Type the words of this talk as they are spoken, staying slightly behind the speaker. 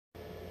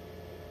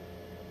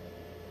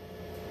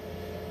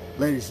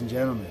Ladies and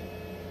gentlemen,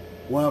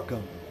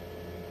 welcome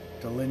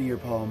to Linear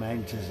Pole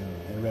Magnetism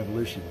and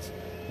Revolutions.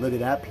 Look at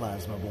that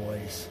plasma,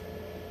 boys.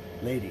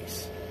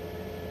 Ladies.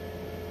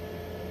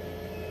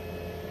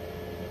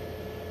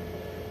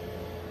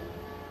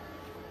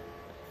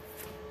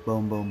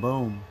 Boom, boom,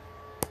 boom.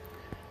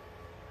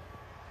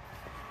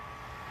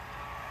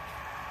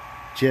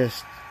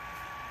 Just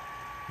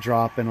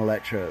dropping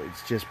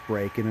electrodes, just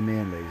breaking them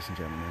in, ladies and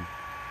gentlemen.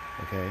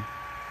 Okay?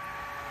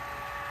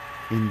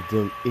 In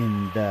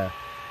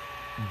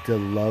the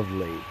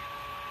lovely,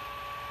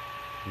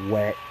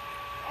 wet,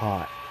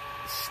 hot,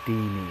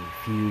 steamy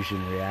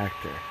fusion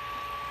reactor,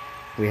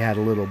 we had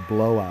a little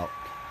blowout.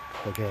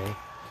 Okay,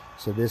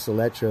 so this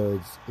electrode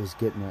is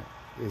getting a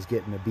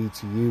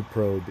BTU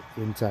probe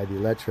inside the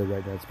electrode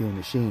right now. It's being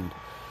machined,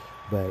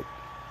 but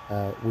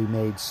we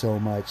made so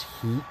much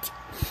heat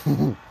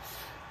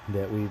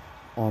that we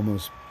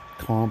almost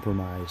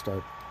compromised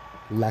our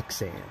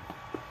Lexan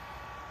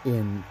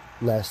in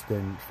less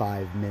than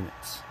 5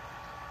 minutes.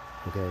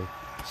 Okay,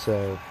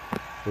 so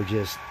we're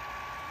just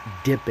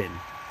dipping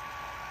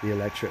the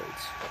electrodes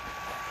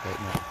right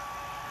now.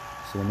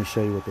 So let me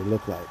show you what they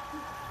look like.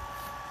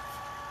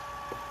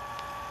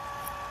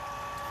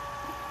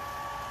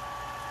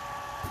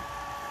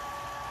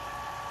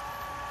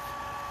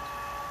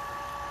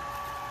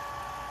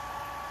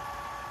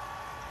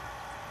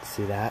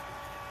 See that?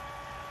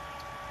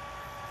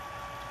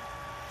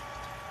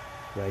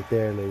 Right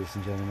there, ladies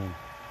and gentlemen.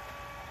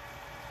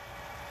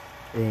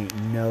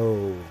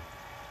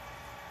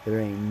 There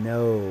ain't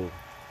no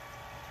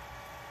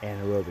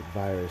anaerobic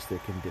virus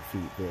that can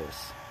defeat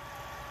this.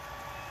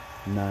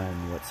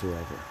 None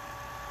whatsoever.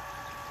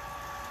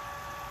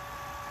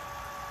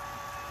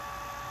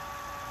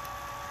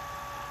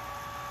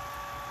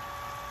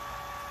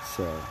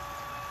 So,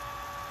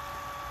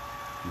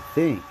 you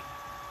think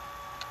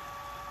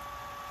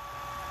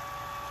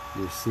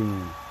you're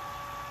seeing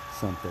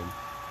something.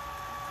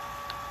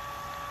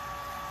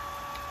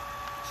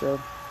 So,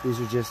 these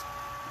are just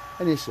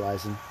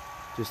initializing,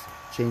 just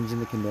changing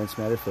the condensed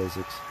matter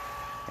physics,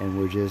 and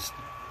we're just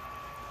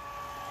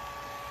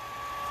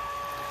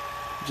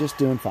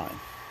doing fine.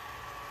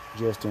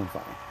 Just doing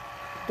fine.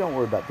 Don't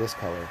worry about this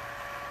color.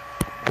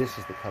 This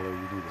is the color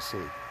you need to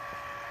see.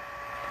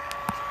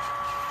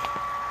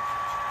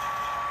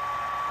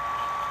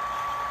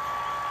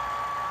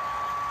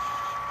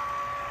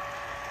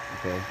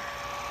 Okay?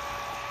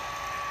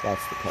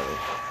 That's the color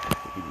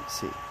that you need to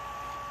see.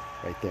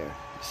 Right there.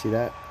 You see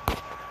that?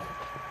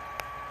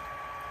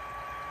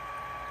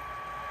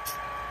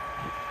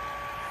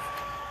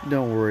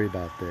 Don't worry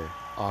about the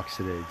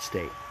oxidated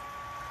state.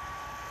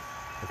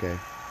 Okay?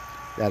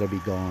 That'll be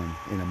gone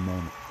in a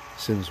moment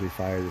as soon as we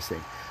fire this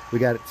thing. We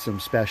got some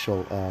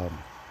special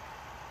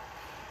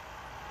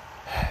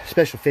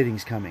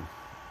fittings coming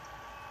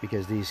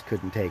because these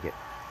couldn't take it.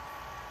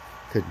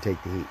 Couldn't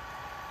take the heat.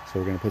 So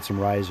we're going to put some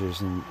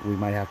risers, and we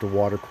might have to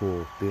water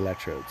cool the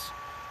electrodes.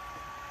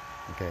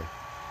 Okay?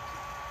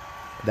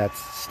 That's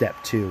step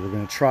 2. We're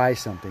going to try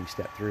something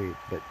step 3,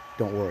 but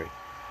don't worry,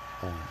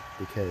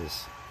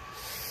 because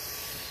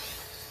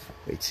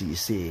wait till you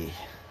see.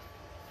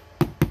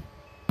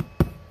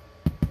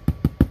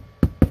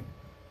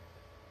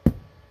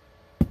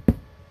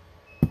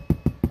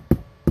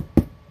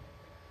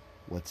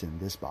 What's in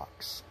this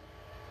box.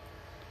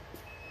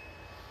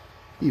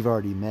 You've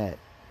already met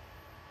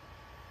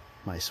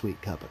my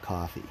sweet cup of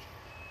coffee.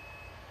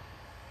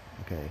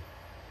 Okay.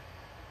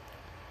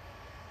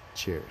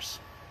 Cheers.